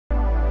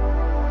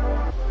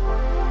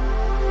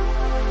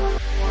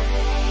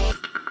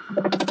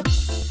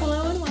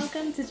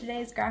welcome to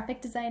today's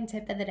graphic design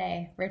tip of the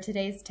day. For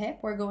today's tip,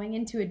 we're going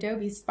into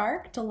Adobe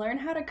Spark to learn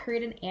how to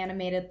create an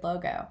animated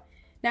logo.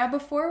 Now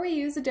before we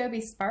use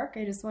Adobe Spark,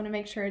 I just want to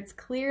make sure it's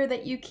clear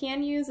that you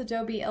can use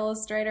Adobe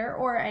Illustrator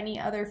or any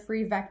other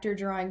free vector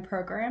drawing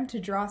program to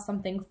draw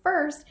something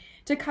first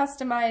to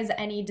customize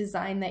any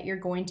design that you're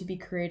going to be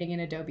creating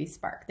in Adobe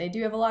Spark. They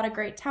do have a lot of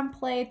great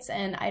templates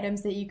and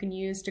items that you can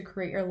use to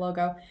create your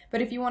logo,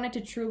 but if you want it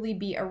to truly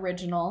be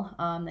original,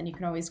 then you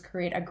can always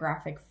create a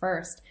graphic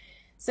first.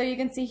 So you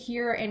can see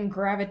here in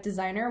Gravit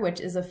Designer,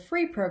 which is a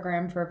free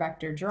program for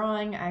vector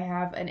drawing, I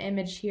have an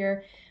image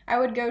here. I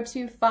would go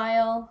to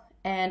File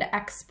and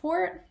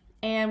Export,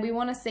 and we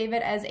want to save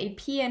it as a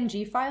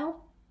PNG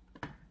file.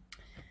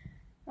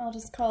 I'll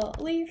just call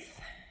it Leaf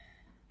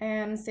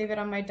and save it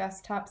on my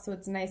desktop so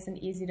it's nice and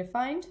easy to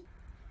find.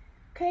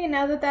 Okay,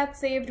 now that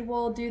that's saved,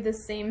 we'll do the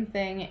same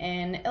thing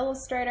in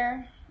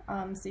Illustrator.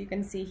 So you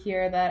can see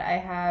here that I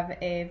have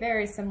a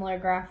very similar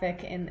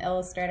graphic in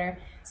Illustrator.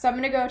 So I'm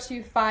going to go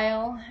to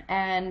File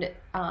and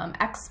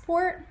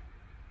Export.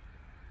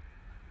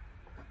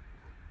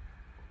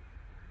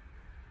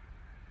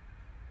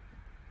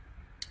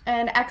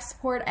 And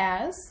Export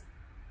as.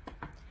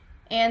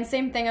 And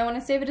same thing, I want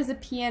to save it as a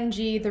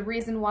PNG. The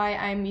reason why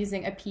I'm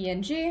using a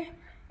PNG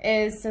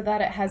is so that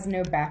it has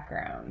no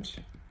background.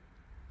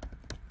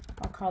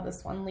 I'll call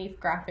this one Leaf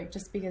Graphic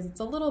just because it's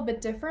a little bit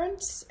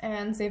different,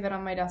 and save it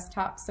on my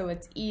desktop so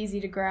it's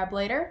easy to grab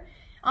later.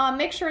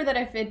 Make sure that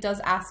if it does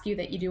ask you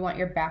that you do want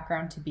your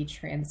background to be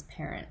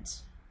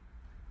transparent.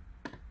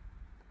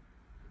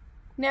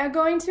 Now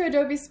going to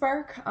Adobe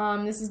Spark,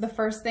 this is the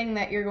first thing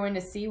that you're going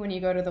to see when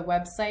you go to the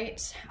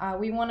website.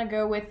 We want to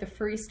go with the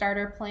free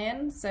starter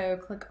plan, so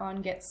click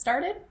on Get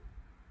Started.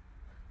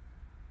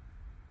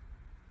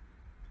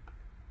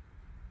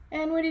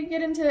 And when you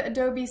get into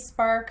Adobe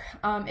Spark,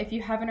 if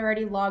you haven't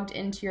already logged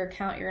into your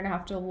account, you're going to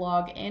have to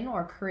log in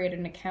or create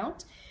an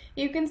account.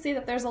 You can see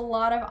that there's a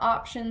lot of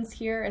options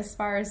here as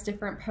far as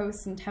different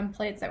posts and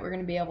templates that we're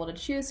going to be able to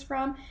choose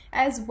from,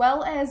 as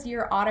well as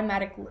your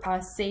automatic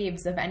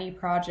saves of any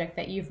project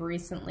that you've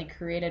recently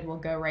created will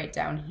go right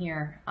down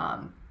here.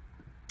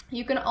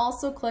 You can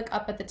also click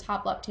up at the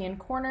top left-hand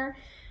corner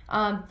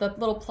the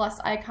little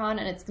plus icon,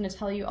 and it's going to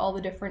tell you all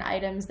the different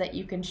items that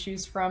you can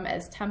choose from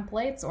as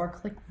templates, or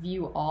click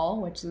View All,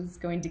 which is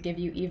going to give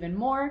you even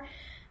more.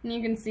 And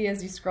you can see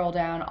as you scroll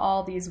down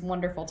all these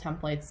wonderful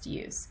templates to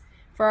use.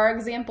 For our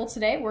example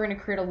today, we're going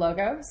to create a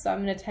logo, so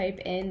I'm going to type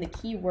in the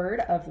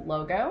keyword of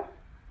logo.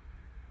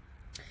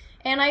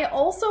 And I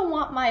also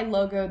want my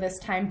logo this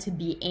time to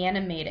be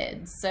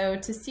animated. So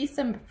to see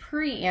some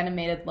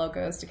pre-animated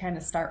logos to kind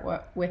of start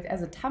with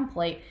as a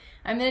template,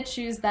 I'm going to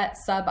choose that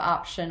sub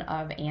option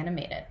of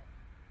animated.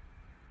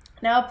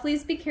 Now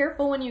please be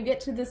careful when you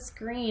get to the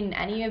screen.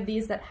 Any of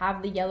these that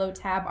have the yellow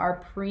tab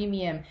are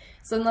premium.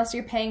 So unless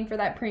you're paying for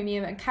that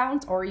premium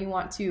account or you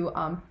want to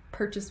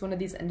purchase one of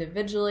these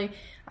individually,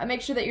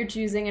 make sure that you're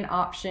choosing an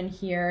option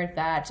here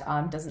that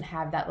doesn't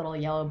have that little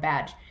yellow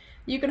badge.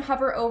 You can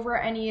hover over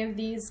any of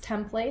these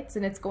templates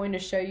and it's going to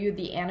show you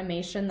the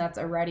animation that's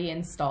already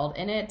installed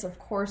in it. Of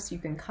course, you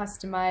can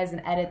customize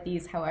and edit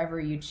these however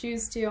you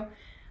choose to,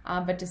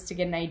 but just to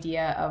get an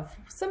idea of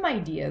some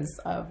ideas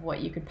of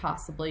what you could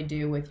possibly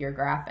do with your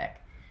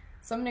graphic.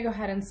 So I'm going to go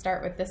ahead and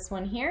start with this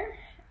one here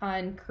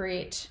and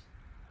create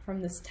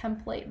from this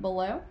template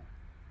below.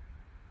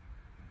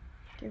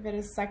 Give it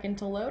a second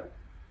to load.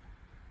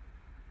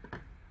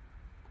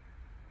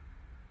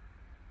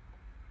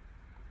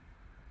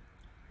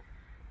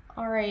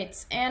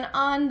 Alright, and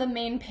on the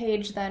main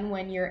page then,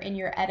 when you're in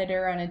your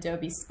editor on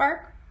Adobe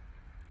Spark,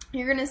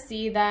 you're going to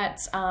see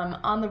that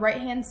on the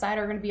right hand side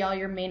are going to be all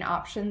your main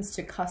options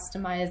to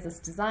customize this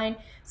design.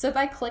 So if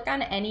I click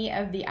on any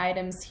of the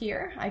items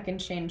here, I can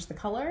change the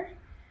color.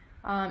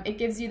 It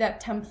gives you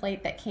that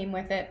template that came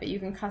with it, but you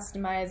can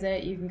customize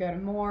it, you can go to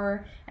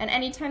more, and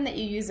anytime that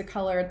you use a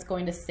color, it's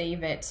going to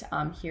save it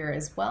here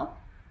as well.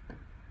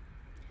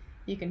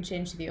 You can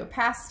change the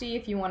opacity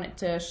if you want it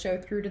to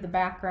show through to the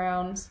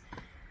background.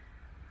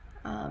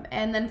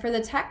 And then for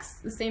the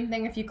text, the same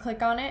thing. If you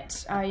click on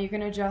it, you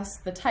can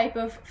adjust the type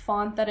of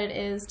font that it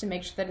is to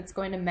make sure that it's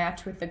going to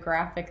match with the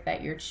graphic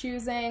that you're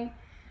choosing.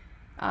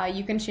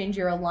 You can change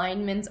your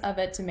alignment of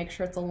it to make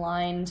sure it's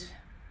aligned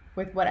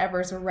with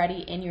whatever's already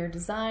in your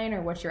design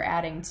or what you're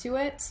adding to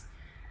it.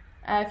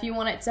 If you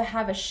want it to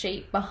have a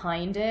shape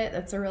behind it,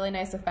 that's a really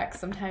nice effect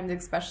sometimes,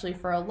 especially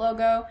for a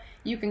logo.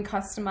 You can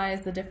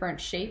customize the different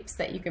shapes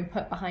that you can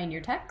put behind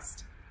your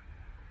text.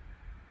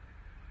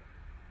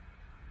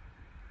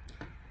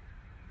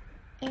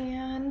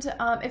 And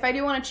if I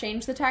do want to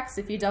change the text,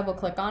 if you double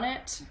click on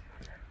it,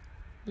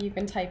 you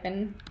can type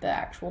in the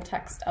actual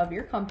text of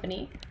your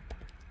company.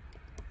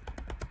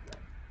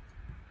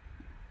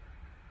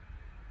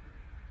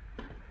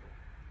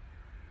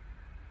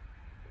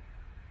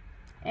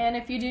 And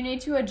if you do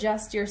need to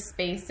adjust your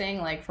spacing,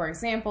 like for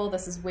example,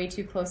 this is way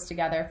too close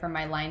together for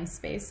my line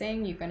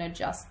spacing, you can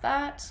adjust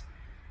that.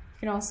 You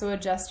can also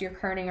adjust your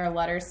kerning or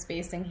letter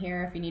spacing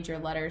here if you need your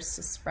letters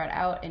to spread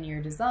out in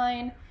your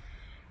design.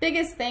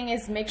 Biggest thing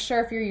is make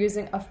sure if you're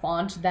using a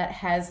font that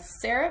has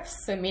serifs,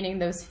 so meaning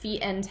those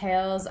feet and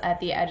tails at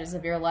the edges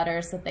of your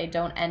letters, that they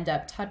don't end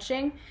up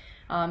touching.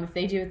 If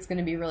they do, it's going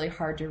to be really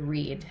hard to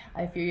read.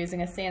 If you're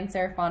using a sans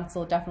serif font,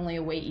 it's definitely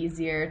way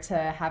easier to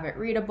have it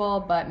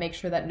readable, but make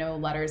sure that no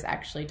letters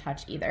actually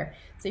touch either.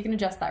 So you can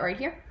adjust that right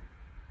here.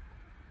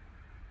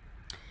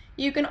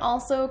 You can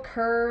also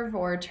curve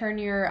or turn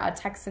your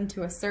text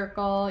into a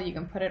circle. You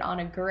can put it on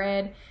a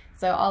grid.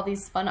 So all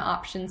these fun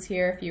options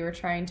here if you were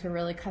trying to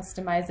really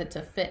customize it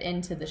to fit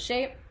into the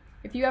shape.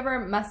 If you ever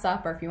mess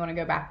up or if you want to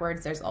go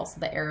backwards, there's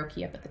also the arrow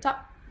key up at the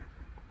top.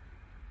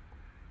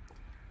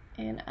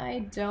 And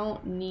I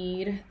don't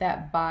need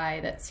that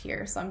by that's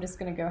here, so I'm just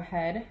going to go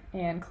ahead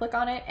and click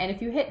on it. And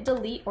if you hit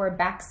delete or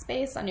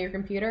backspace on your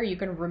computer, you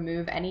can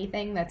remove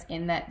anything that's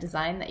in that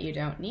design that you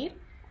don't need.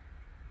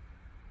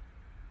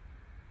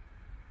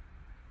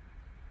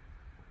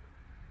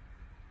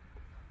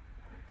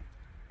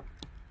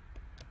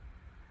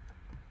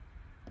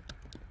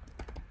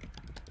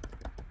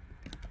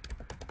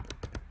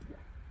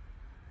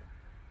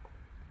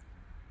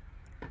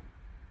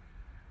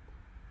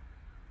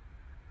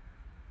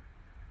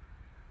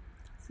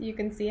 You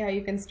can see how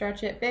you can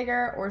stretch it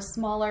bigger or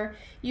smaller.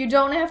 You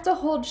don't have to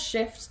hold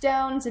shift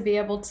down to be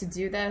able to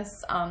do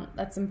this.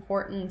 That's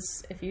important.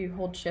 If you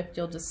hold shift,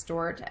 you'll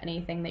distort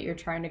anything that you're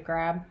trying to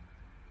grab.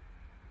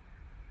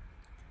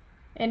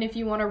 And if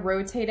you want to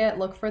rotate it,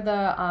 look for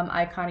the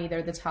icon,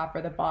 either the top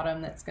or the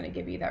bottom, that's going to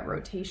give you that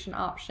rotation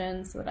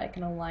option so that I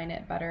can align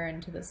it better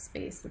into the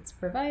space that's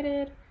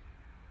provided.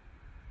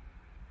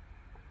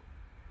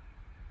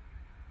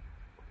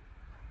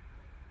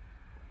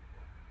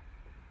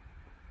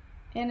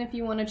 And if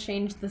you want to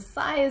change the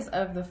size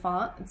of the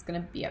font, it's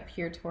going to be up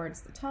here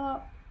towards the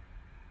top.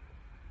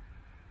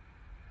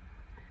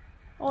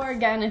 Or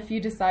again, if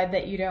you decide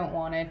that you don't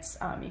want it,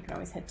 you can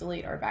always hit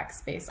delete or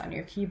backspace on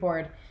your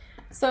keyboard.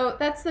 So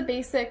that's the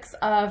basics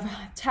of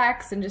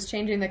text and just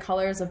changing the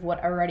colors of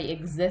what already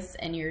exists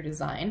in your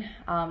design.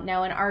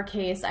 Now in our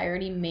case, I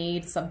already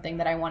made something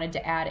that I wanted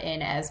to add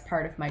in as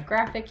part of my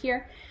graphic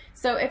here.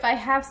 So if I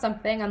have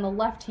something on the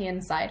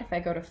left-hand side, if I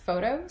go to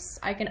Photos,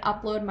 I can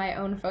upload my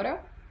own photo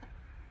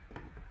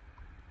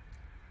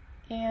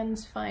and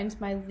find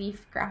my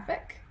leaf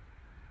graphic.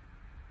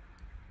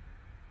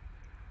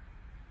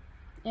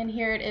 And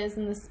here it is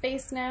in the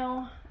space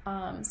now,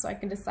 so I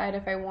can decide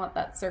if I want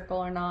that circle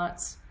or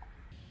not.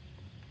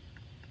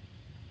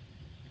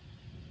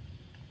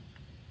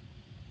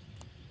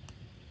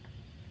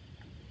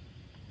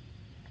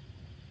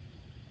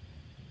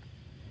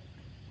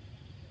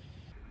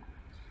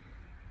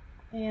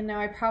 And now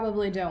I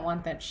probably don't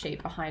want that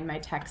shape behind my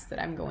text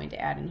that I'm going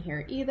to add in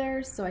here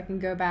either, so I can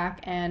go back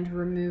and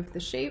remove the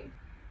shape.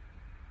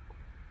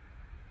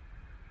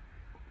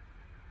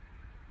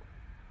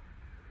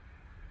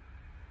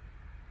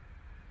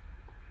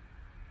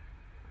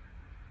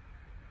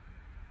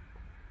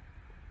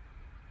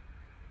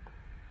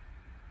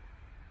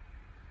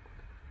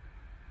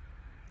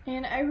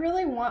 And I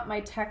really want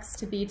my text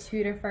to be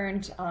two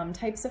different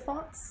types of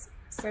fonts.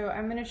 So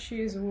I'm going to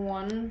choose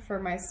one for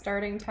my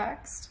starting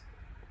text.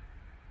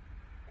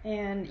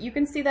 And you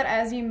can see that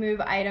as you move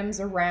items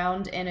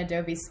around in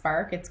Adobe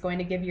Spark, it's going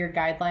to give your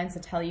guidelines to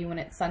tell you when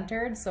it's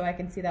centered. So I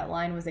can see that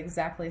line was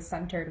exactly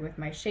centered with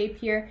my shape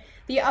here.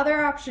 The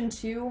other option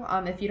too,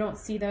 if you don't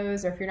see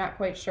those or if you're not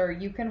quite sure,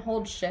 you can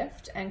hold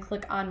shift and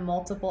click on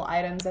multiple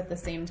items at the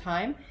same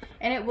time.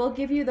 And it will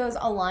give you those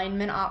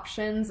alignment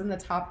options in the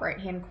top right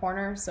hand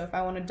corner. So if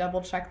I want to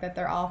double check that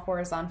they're all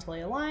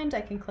horizontally aligned, I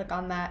can click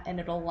on that and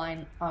it'll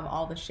align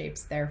all the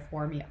shapes there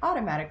for me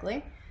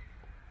automatically.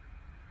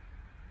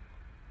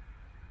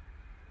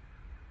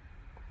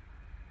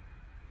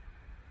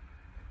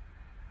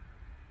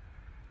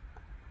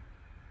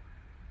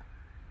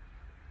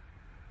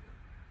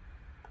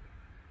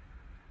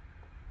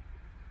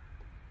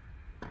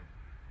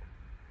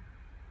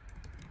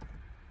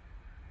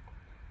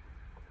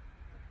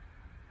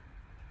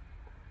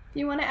 If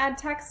you want to add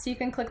text, you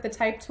can click the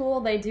type tool.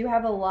 They do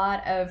have a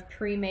lot of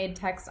pre-made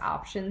text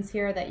options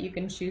here that you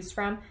can choose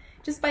from.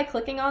 Just by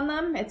clicking on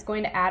them, it's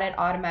going to add it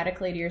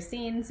automatically to your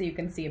scene so you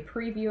can see a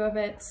preview of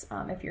it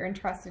if you're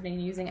interested in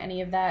using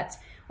any of that.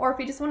 Or if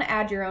you just want to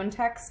add your own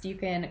text, you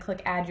can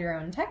click add your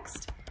own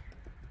text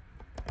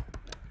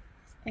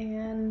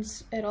and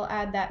it'll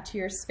add that to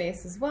your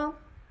space as well.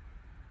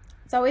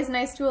 It's always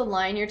nice to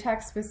align your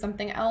text with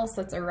something else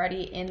that's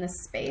already in the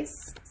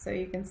space. So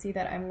you can see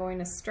that I'm going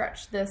to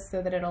stretch this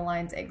so that it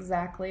aligns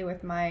exactly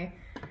with my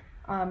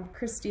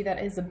Kristi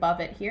that is above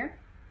it here.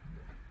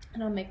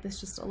 And I'll make this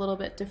just a little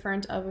bit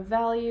different of a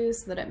value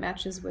so that it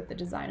matches with the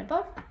design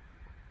above.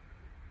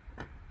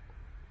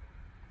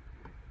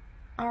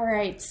 All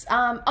right,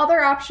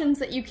 other options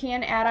that you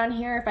can add on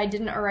here if I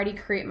didn't already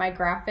create my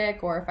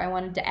graphic or if I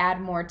wanted to add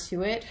more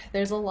to it,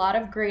 there's a lot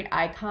of great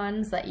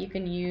icons that you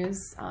can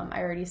use. I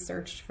already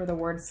searched for the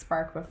word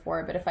Spark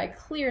before, but if I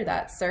clear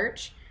that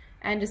search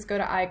and just go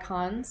to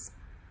icons,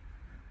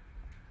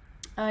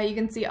 You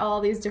can see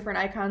all these different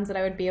icons that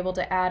I would be able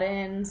to add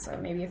in. So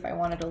maybe if I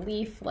wanted a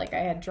leaf like I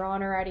had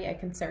drawn already, I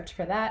can search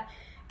for that.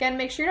 Again,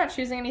 make sure you're not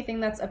choosing anything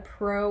that's a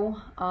pro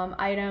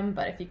item,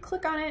 but if you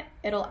click on it,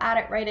 it'll add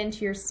it right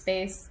into your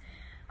space.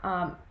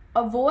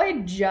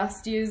 Avoid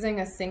just using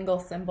a single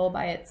symbol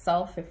by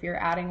itself if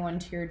you're adding one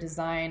to your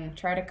design.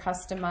 Try to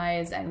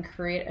customize and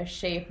create a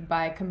shape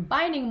by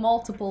combining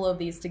multiple of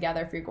these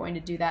together if you're going to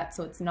do that,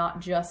 so it's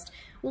not just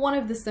one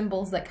of the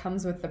symbols that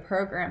comes with the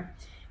program.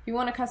 If you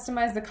want to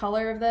customize the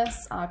color of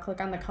this,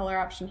 click on the color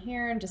option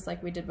here, and just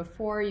like we did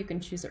before, you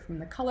can choose it from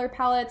the color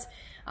palette.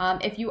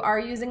 If you are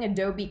using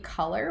Adobe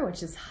Color,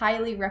 which is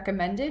highly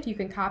recommended, you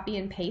can copy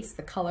and paste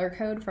the color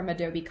code from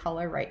Adobe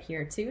Color right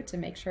here too to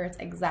make sure it's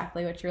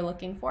exactly what you're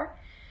looking for.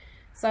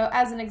 So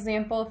as an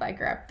example, if I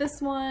grab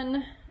this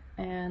one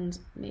and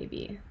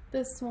maybe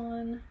this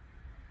one,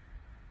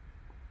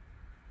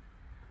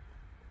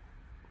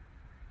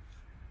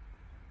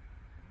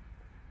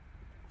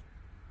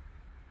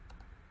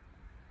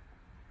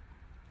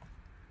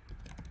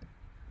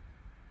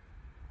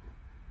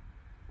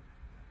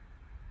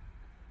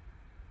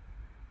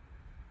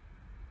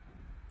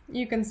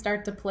 you can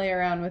start to play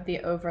around with the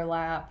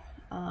overlap.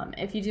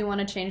 If you do want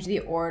to change the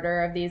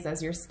order of these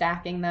as you're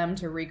stacking them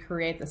to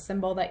recreate the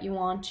symbol that you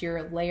want,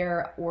 your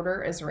layer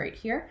order is right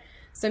here.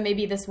 So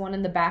maybe this one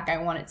in the back, I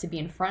want it to be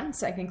in front,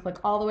 so I can click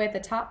all the way at the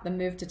top, the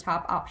move to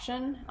top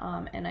option,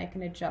 and I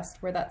can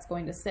adjust where that's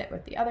going to sit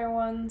with the other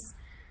ones.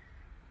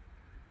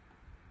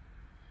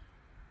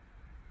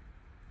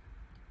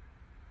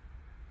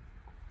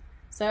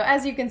 So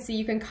as you can see,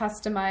 you can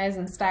customize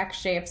and stack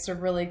shapes to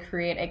really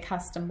create a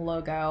custom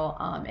logo,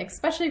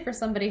 especially for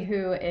somebody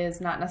who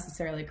is not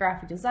necessarily a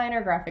graphic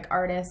designer, graphic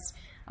artist,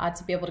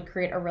 to be able to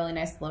create a really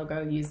nice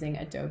logo using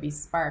Adobe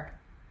Spark.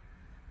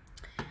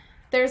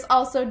 There's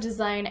also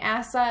design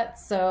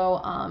assets,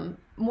 so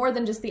more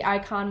than just the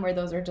icon where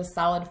those are just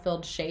solid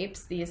filled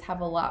shapes. These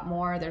have a lot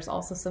more. There's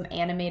also some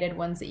animated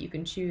ones that you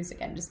can choose.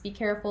 Again, just be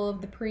careful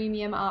of the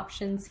premium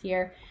options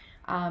here,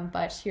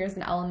 but here's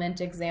an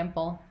element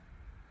example.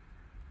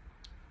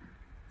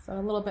 So a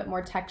little bit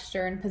more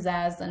texture and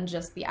pizzazz than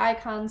just the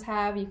icons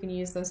have. You can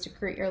use those to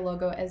create your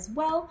logo as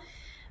well.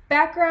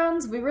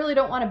 Backgrounds, we really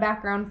don't want a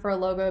background for a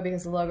logo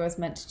because the logo is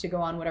meant to go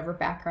on whatever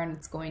background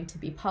it's going to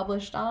be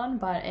published on,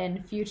 but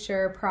in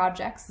future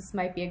projects, this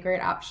might be a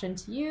great option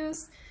to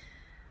use.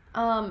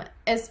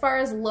 As far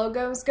as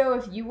logos go,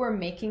 if you were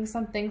making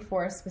something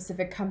for a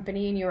specific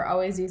company and you were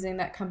always using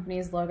that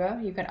company's logo,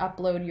 you can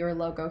upload your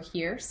logo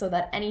here so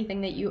that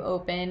anything that you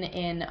open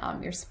in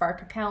your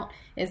Spark account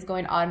is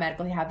going to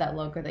automatically have that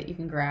logo that you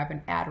can grab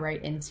and add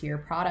right into your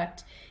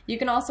product. You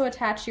can also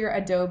attach your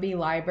Adobe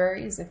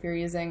libraries if you're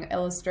using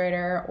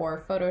Illustrator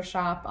or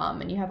Photoshop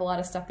and you have a lot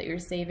of stuff that you're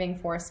saving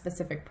for a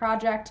specific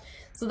project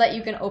so that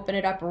you can open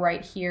it up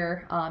right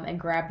here and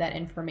grab that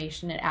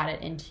information and add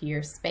it into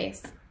your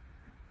space.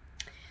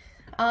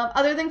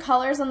 Other than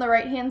colors on the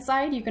right hand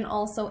side, you can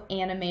also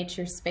animate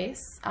your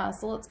space.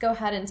 So let's go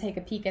ahead and take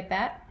a peek at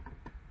that.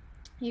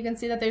 You can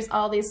see that there's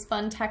all these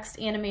fun text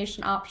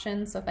animation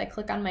options. So if I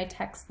click on my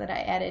text that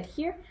I added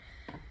here,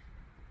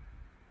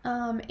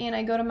 and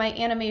I go to my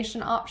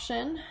animation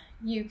option,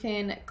 you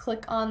can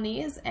click on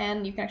these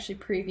and you can actually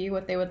preview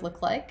what they would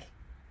look like.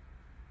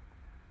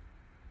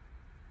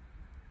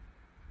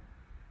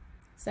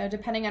 So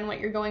depending on what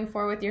you're going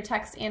for with your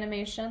text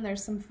animation,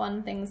 there's some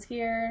fun things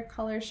here.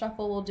 Color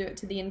shuffle will do it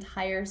to the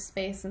entire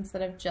space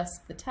instead of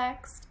just the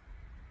text.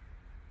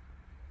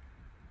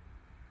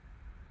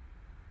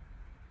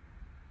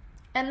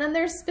 And then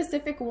there's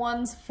specific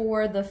ones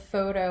for the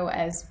photo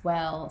as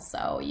well.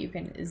 So you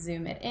can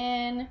zoom it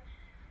in,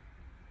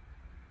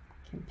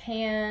 can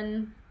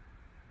pan,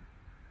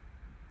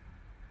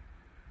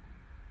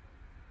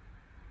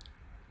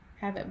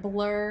 have it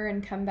blur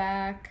and come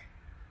back.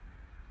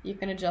 You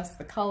can adjust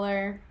the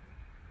color,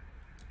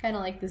 kind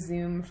of like the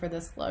zoom for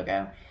this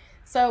logo.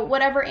 So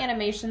whatever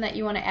animation that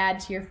you want to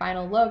add to your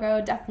final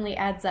logo definitely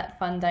adds that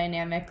fun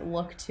dynamic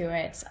look to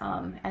it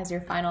as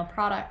your final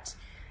product.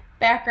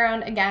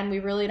 Background, again, we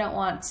really don't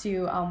want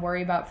to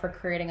worry about for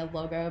creating a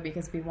logo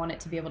because we want it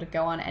to be able to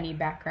go on any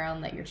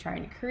background that you're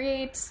trying to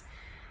create.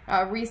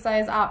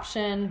 Resize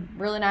option,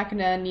 really not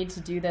going to need to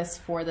do this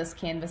for this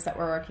canvas that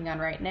we're working on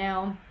right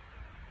now.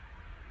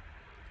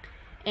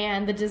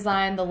 And the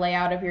design, the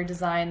layout of your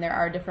design, there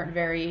are different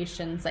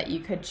variations that you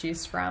could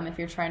choose from if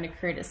you're trying to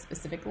create a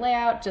specific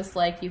layout, just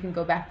like you can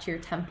go back to your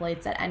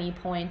templates at any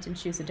point and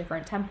choose a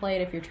different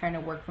template if you're trying to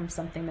work from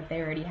something that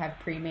they already have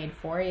pre-made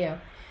for you.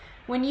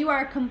 When you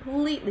are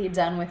completely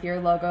done with your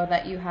logo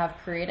that you have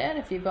created,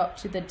 if you go up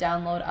to the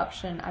download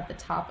option at the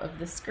top of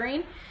the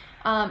screen,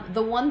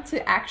 The one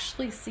to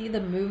actually see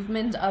the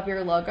movement of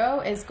your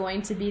logo is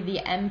going to be the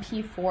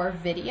MP4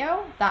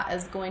 video. That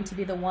is going to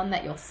be the one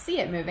that you'll see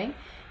it moving.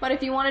 But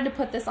if you wanted to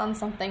put this on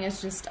something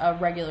as just a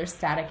regular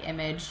static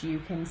image, you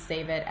can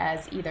save it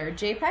as either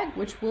JPEG,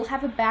 which will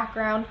have a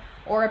background,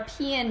 or a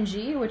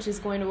PNG, which is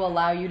going to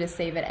allow you to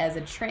save it as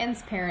a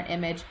transparent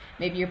image.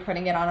 Maybe you're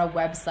putting it on a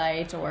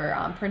website or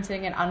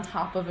printing it on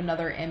top of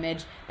another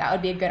image. That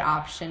would be a good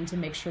option to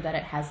make sure that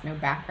it has no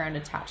background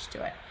attached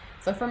to it.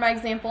 So for my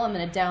example, I'm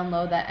going to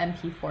download that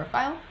MP4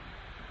 file.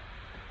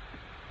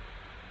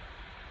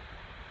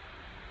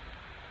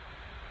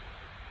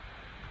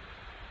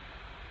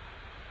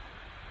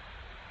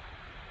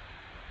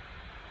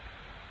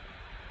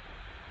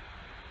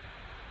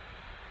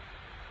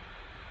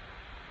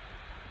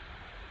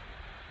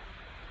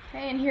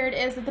 Okay, and here it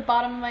is at the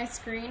bottom of my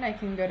screen. I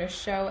can go to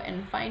Show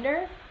in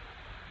Finder.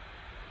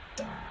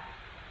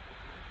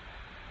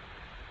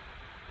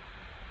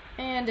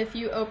 And if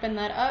you open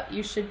that up,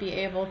 you should be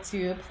able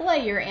to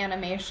play your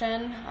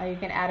animation. You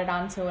can add it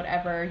on to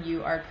whatever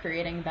you are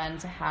creating then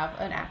to have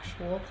an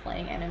actual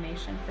playing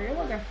animation for your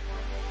logo.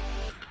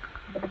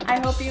 I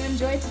hope you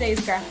enjoyed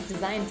today's graphic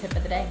design tip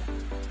of the day.